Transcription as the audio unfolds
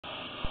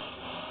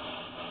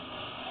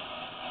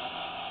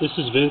This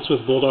is Vince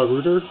with Bulldog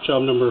Rooter,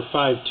 job number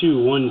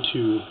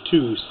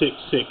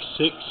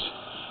 521226666.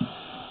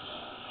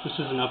 This is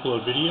an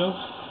upload video.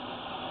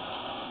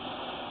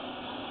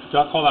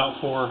 Got called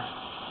out for,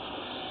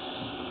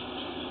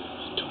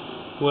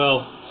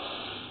 well,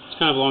 it's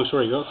kind of a long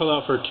story. Got called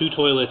out for 2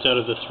 toilets out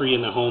of the 3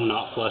 in the home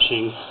not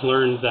flushing.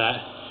 Learned that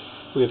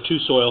we have 2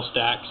 soil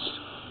stacks.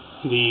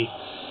 The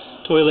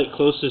toilet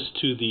closest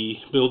to the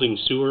building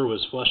sewer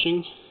was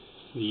flushing.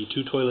 The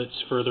 2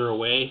 toilets further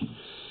away,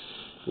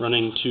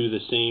 running to the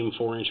same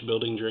 4-inch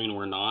building drain,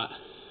 were not.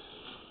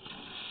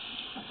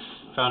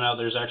 Found out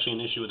there's actually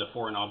an issue with a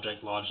foreign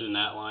object lodged in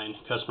that line.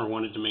 Customer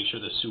wanted to make sure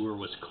the sewer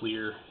was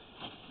clear,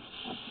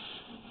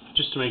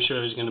 just to make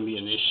sure there's going to be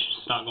an issue.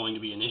 It's not going to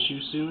be an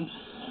issue soon.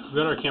 We've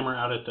got our camera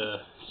out at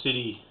the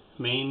city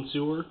main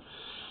sewer.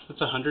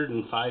 That's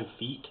 105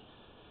 feet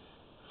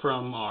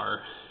from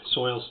our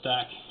soil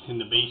stack in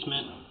the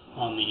basement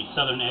on the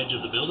southern edge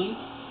of the building.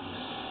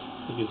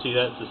 You can see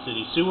that's the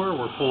city sewer.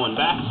 We're pulling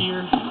back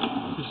here.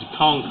 This is a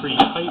concrete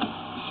pipe.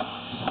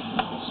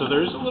 So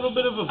there's a little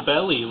bit of a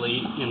belly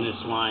late in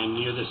this line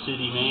near the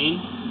city main.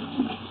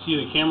 See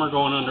the camera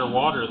going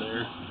underwater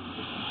there.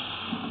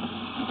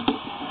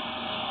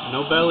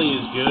 No belly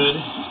is good.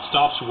 It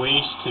stops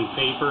waste and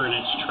paper in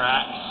its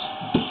tracks.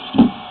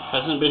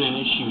 Hasn't been an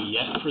issue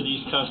yet for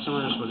these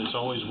customers, but it's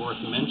always worth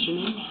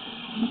mentioning.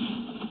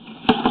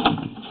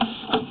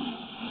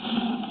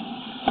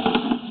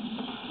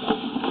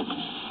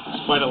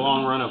 It's quite a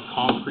long run of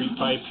concrete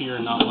pipe here,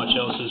 and not much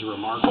else is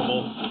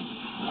remarkable.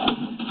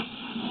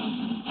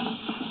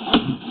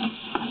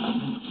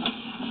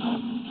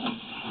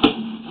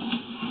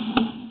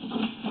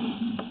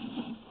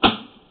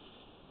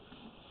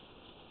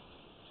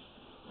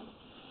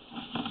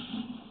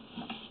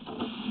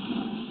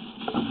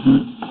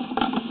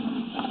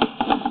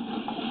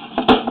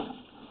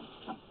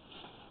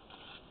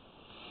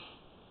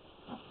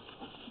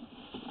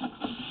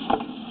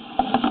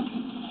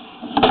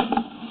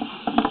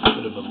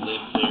 Bit of a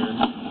lip there.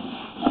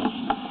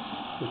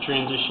 The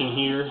transition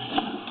here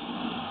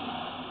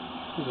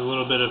is a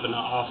little bit of an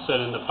offset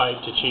in the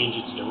pipe to change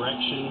its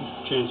direction,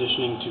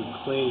 transitioning to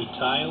clay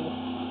tile.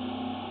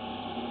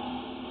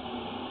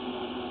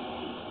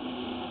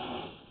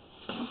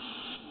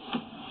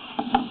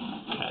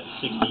 At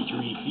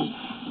 63 feet.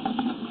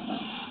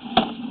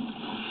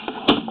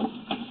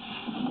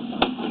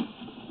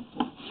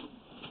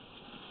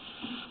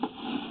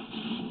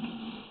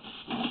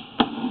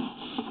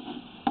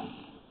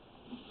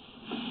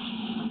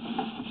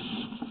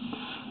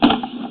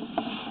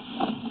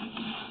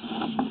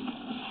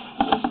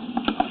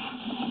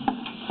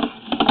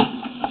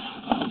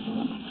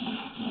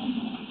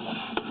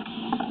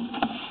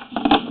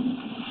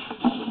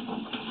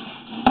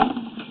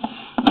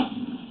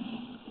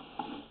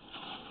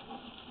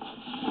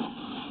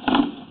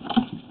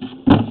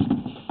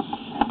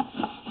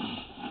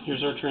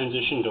 Here's our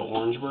transition to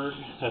Orangeburg.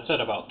 That's at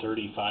about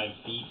 35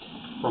 feet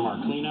from our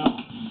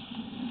cleanout.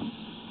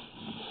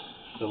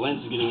 The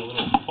lens is getting a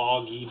little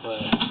foggy,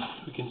 but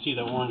we can see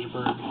that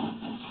Orangeburg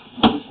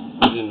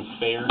is in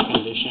fair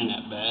condition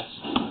at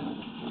best.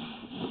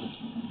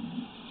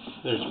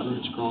 There's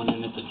roots growing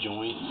in at the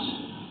joints.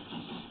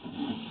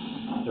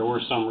 There were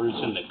some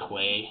roots in the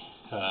clay.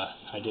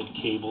 I did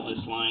cable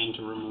this line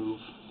to remove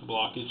the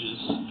blockages.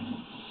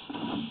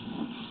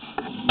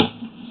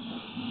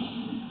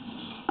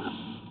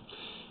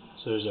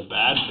 So there's a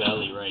bad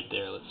belly right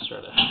there. Let's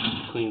try to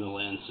clean the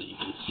lens so you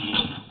can see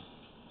it.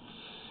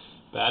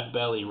 Bad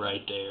belly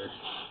right there,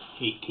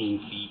 18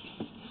 feet.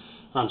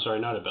 Or, I'm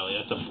sorry, not a belly,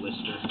 that's a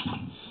blister.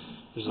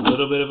 There's a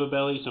little bit of a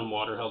belly, some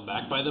water held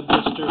back by the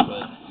blister,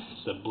 but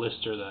it's the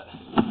blister that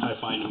I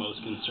find the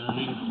most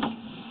concerning.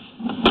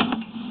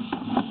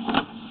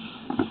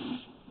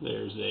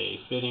 There's a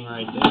fitting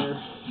right there,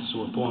 so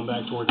we're pulling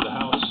back towards the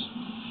house.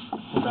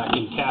 We're back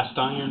in cast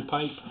iron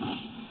pipe.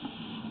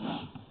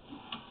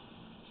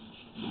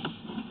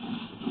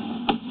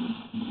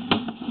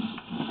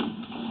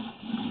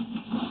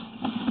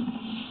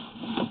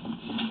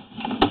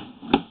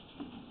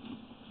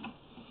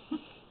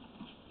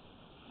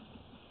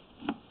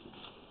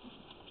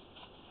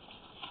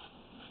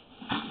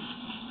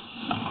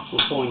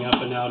 We're pulling up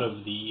and out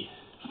of the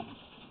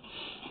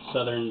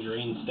southern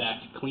drain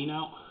stack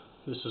cleanout.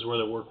 This is where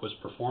the work was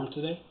performed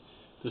today.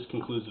 This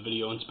concludes the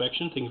video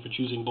inspection. Thank you for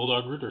choosing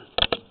Bulldog Rooter.